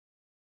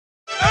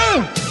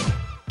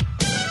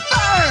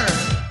Fire!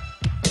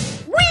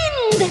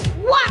 Wind!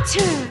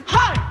 Water!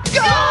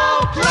 Go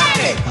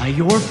Planet! By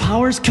your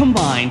powers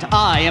combined,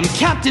 I am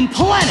Captain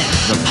Planet!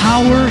 The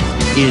power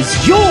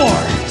is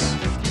yours!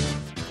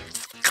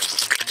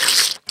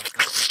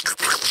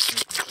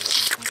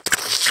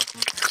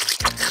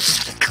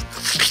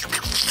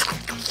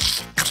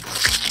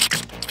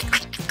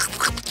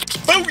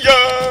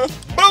 Booyah!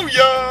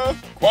 Booyah!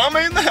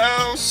 Kwame in the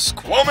house!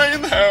 Kwame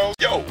in the house!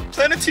 Yo,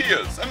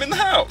 Planeteers, I'm in the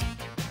house!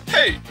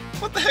 Hey,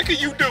 what the heck are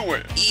you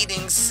doing?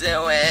 Eating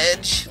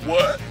sewage.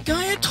 What?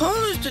 Gaia told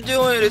us to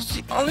do it. It's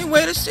the only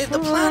way to save the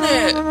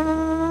planet.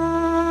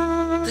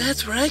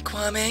 That's right,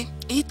 Kwame.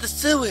 Eat the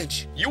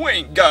sewage. You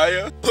ain't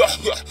Gaia.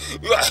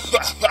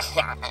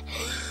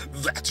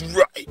 That's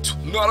right.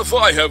 Not if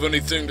I have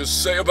anything to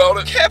say about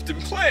it. Captain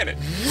Planet.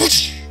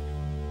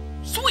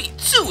 Sweet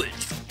sewage.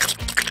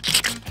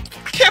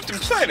 Captain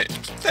Planet,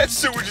 that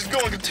sewage is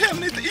going to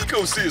contaminate the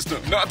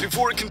ecosystem. Not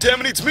before it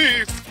contaminates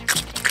me.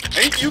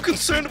 Ain't you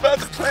concerned about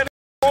the planet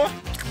anymore?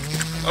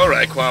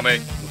 Alright,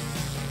 Kwame.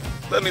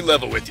 Let me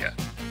level with you.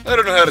 I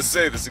don't know how to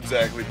say this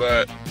exactly,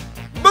 but...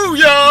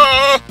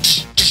 Booyah!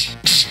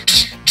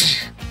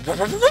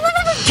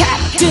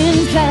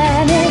 Captain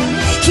Planet,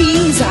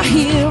 he's our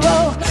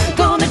hero.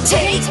 Gonna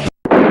take.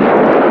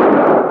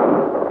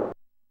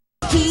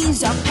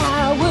 He's our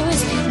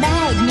powers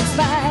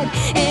magnified,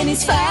 and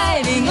he's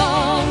fighting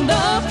on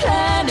the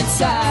planet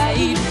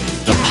side.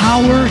 The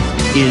power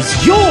is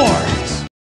yours!